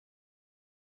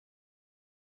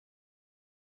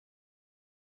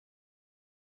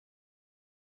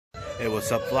Hey,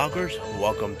 what's up, vloggers?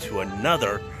 Welcome to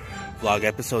another vlog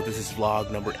episode. This is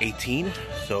vlog number 18.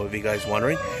 So if you guys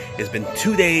wondering, it's been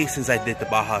 2 days since I did the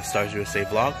Baja Stars USA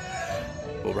vlog.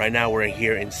 But right now we're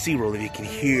here in SeaWorld. If you can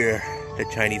hear the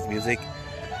Chinese music.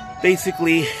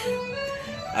 Basically,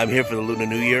 I'm here for the Lunar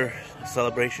New Year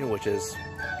celebration, which is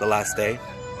the last day.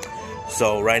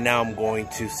 So right now I'm going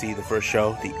to see the first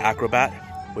show, the Acrobat,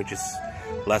 which is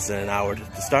less than an hour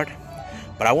to start.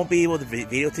 But I won't be able to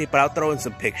videotape, but I'll throw in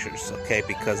some pictures, okay?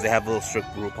 Because they have a little strict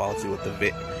rule policy with the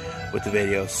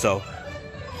video. So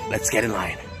let's get in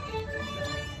line.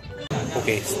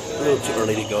 Okay, it's a little too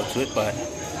early to go to it, but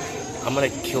I'm gonna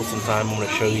kill some time. I'm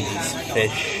gonna show you these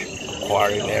fish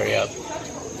aquarium area. I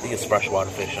think it's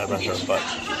freshwater fish, I'm not sure, but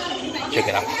check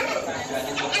it out.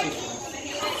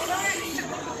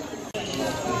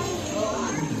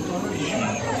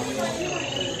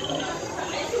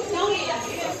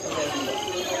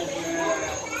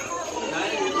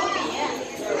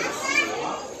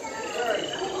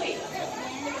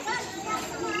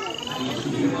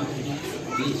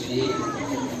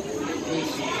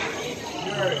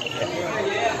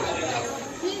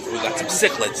 We got some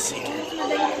cichlids here.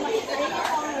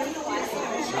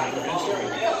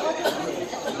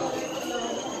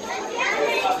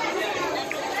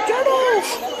 Turtles!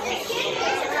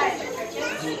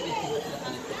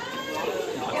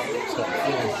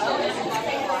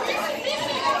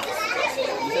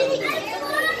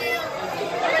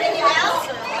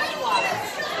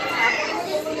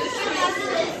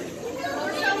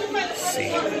 See,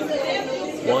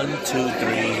 1, 2,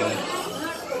 3,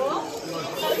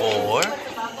 4,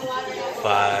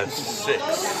 5,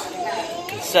 6,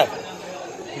 and 7.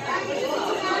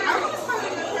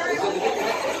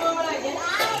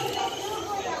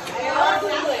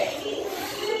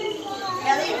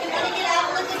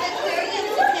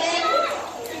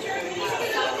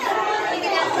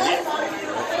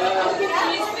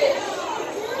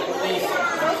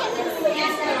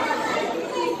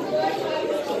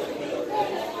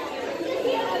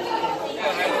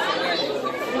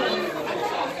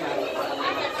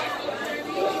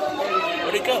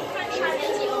 Where'd it go?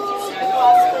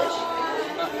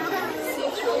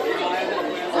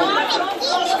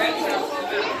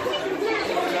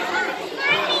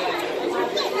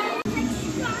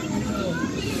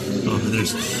 Oh,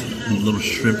 there's a little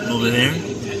shrimp over there.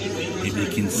 Maybe you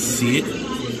can see it.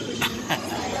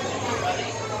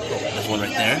 There's one right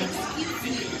there.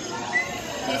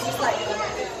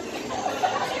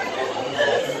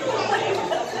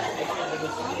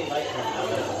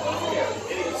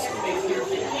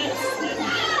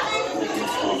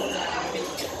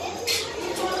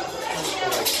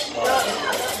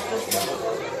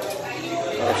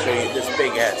 I'll show you this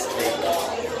big ass thing.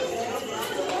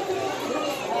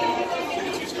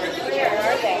 Where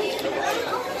are they?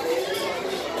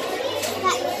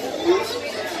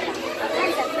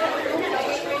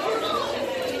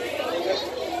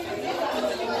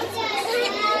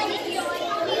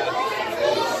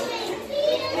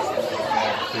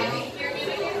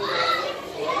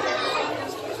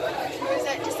 Or is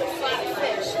that just a flat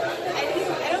fish?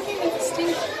 I don't think it's a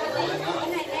stinger.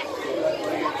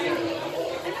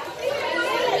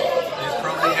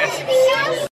 Probably has some.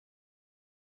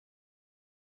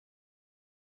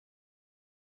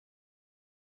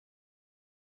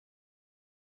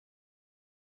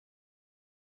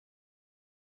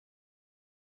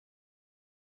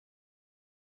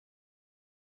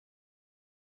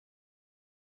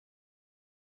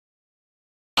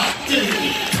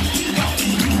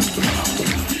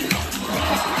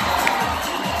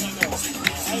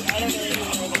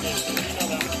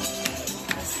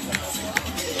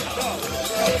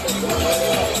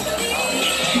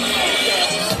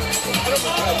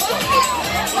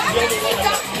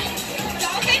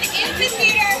 Dolphin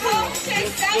Amphitheater home to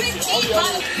 17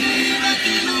 months.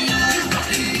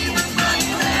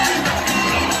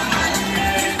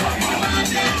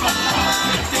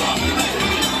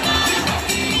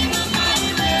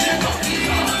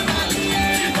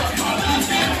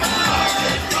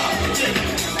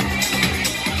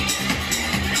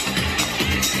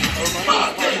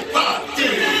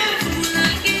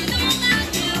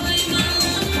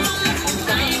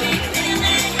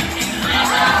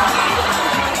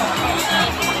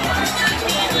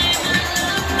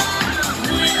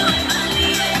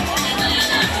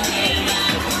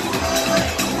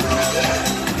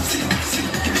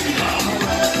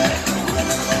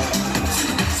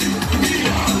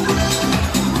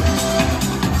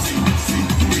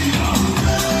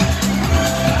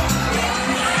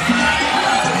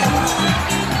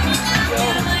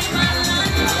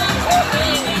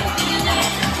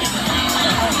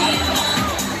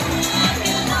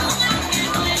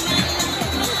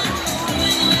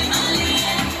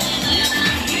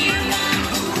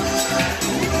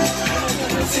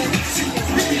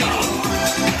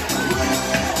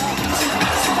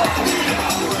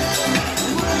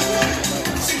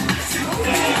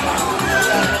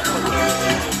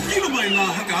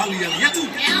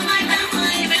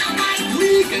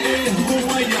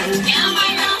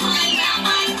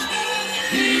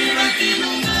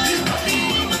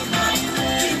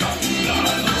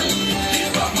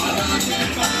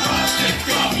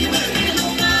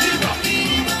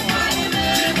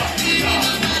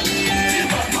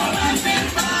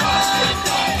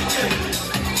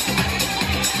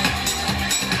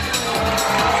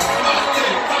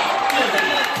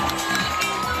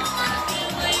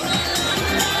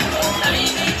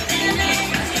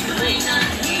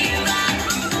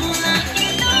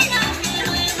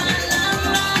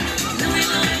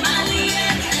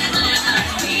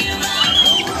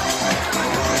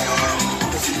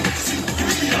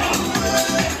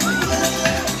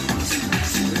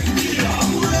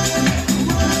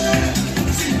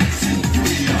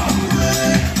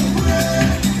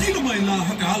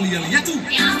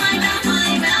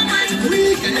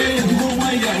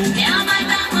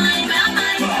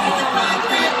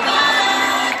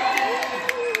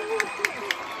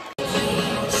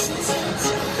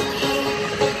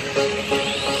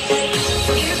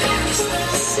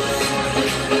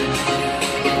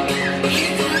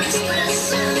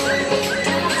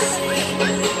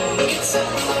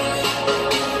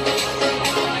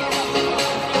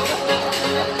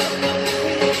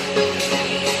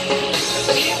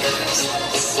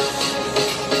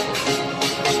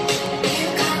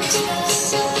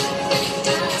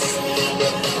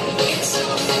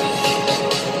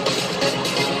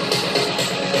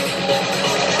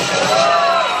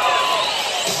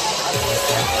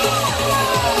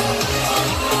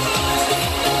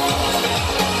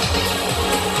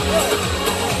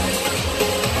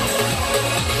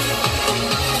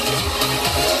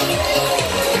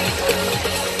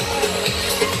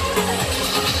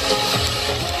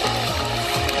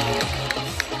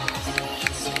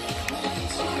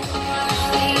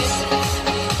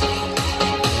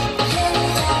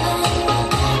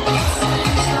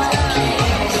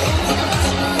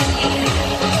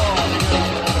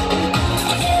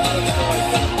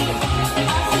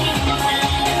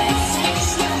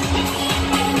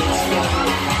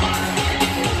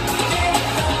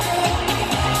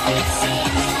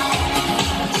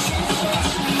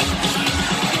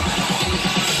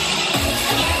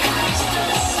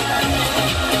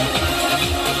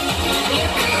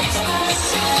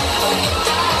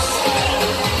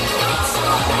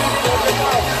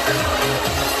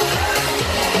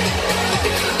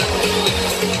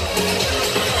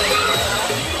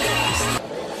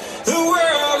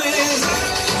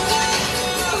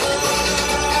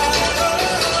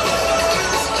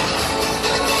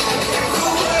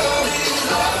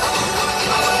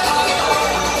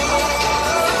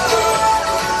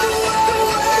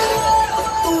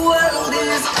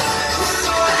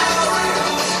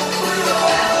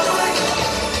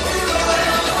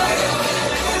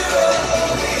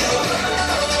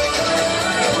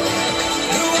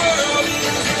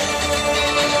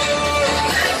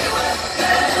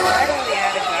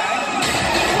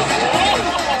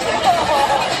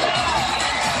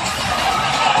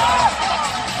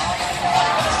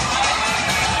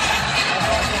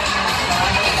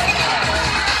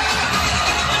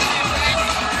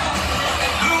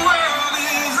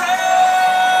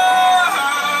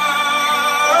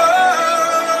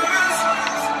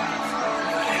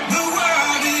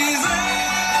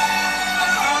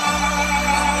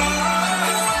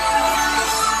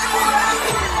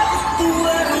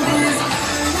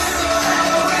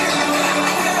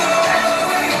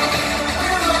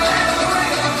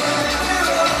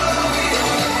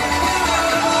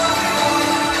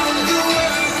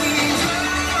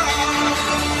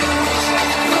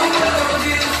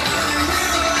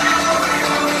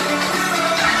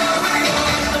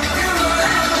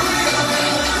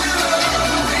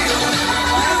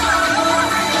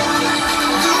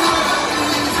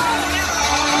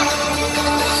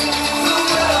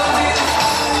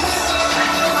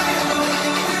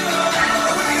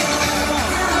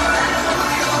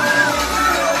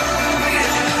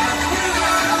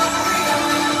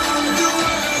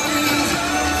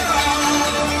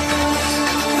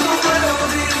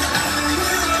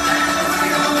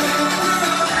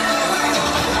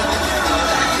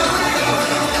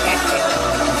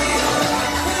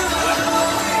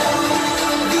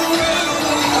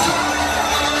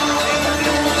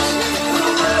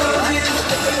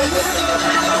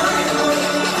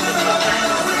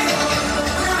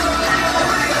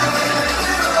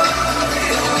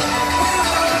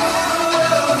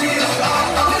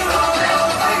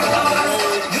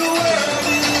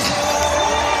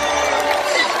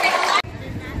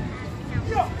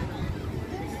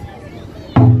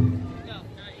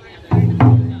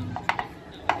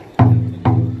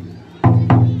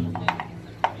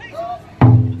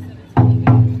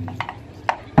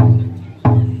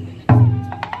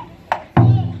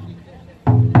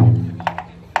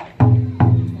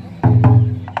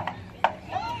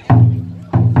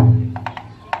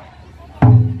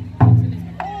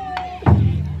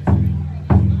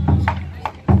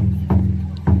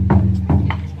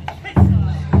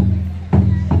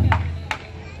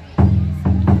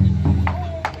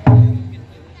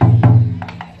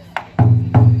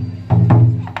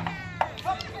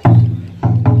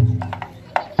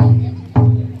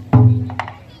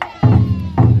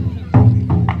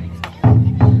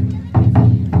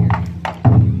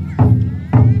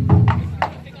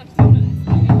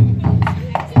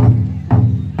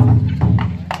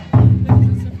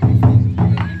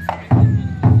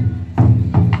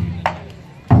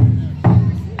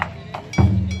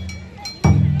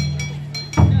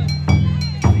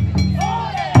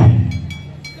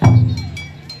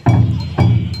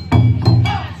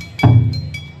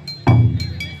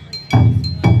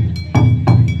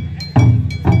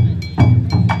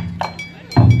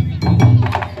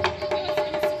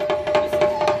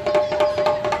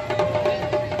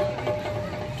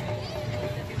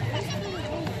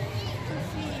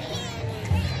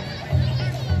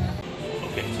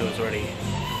 already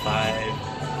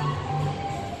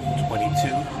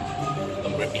 5:22.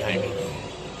 Look right behind me.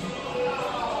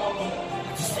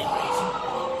 It's a sick place.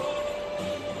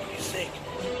 Pretty sick.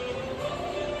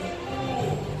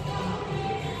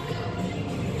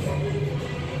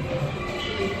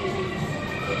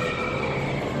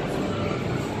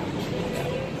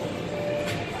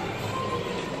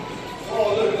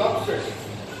 Oh, look, lobsters.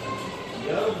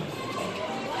 Yum.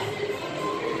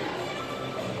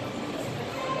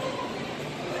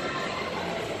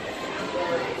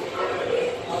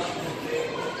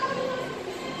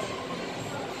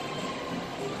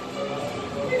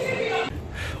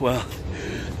 Well,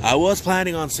 I was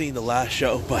planning on seeing the last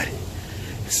show, but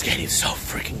it's getting so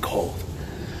freaking cold.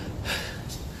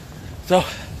 So,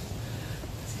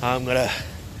 I'm gonna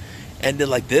end it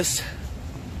like this.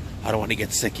 I don't want to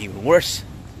get sick even worse.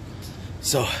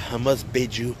 So, I must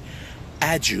bid you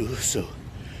adieu. So,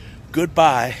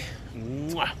 goodbye.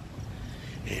 Mwah.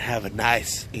 And have a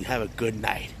good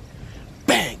night.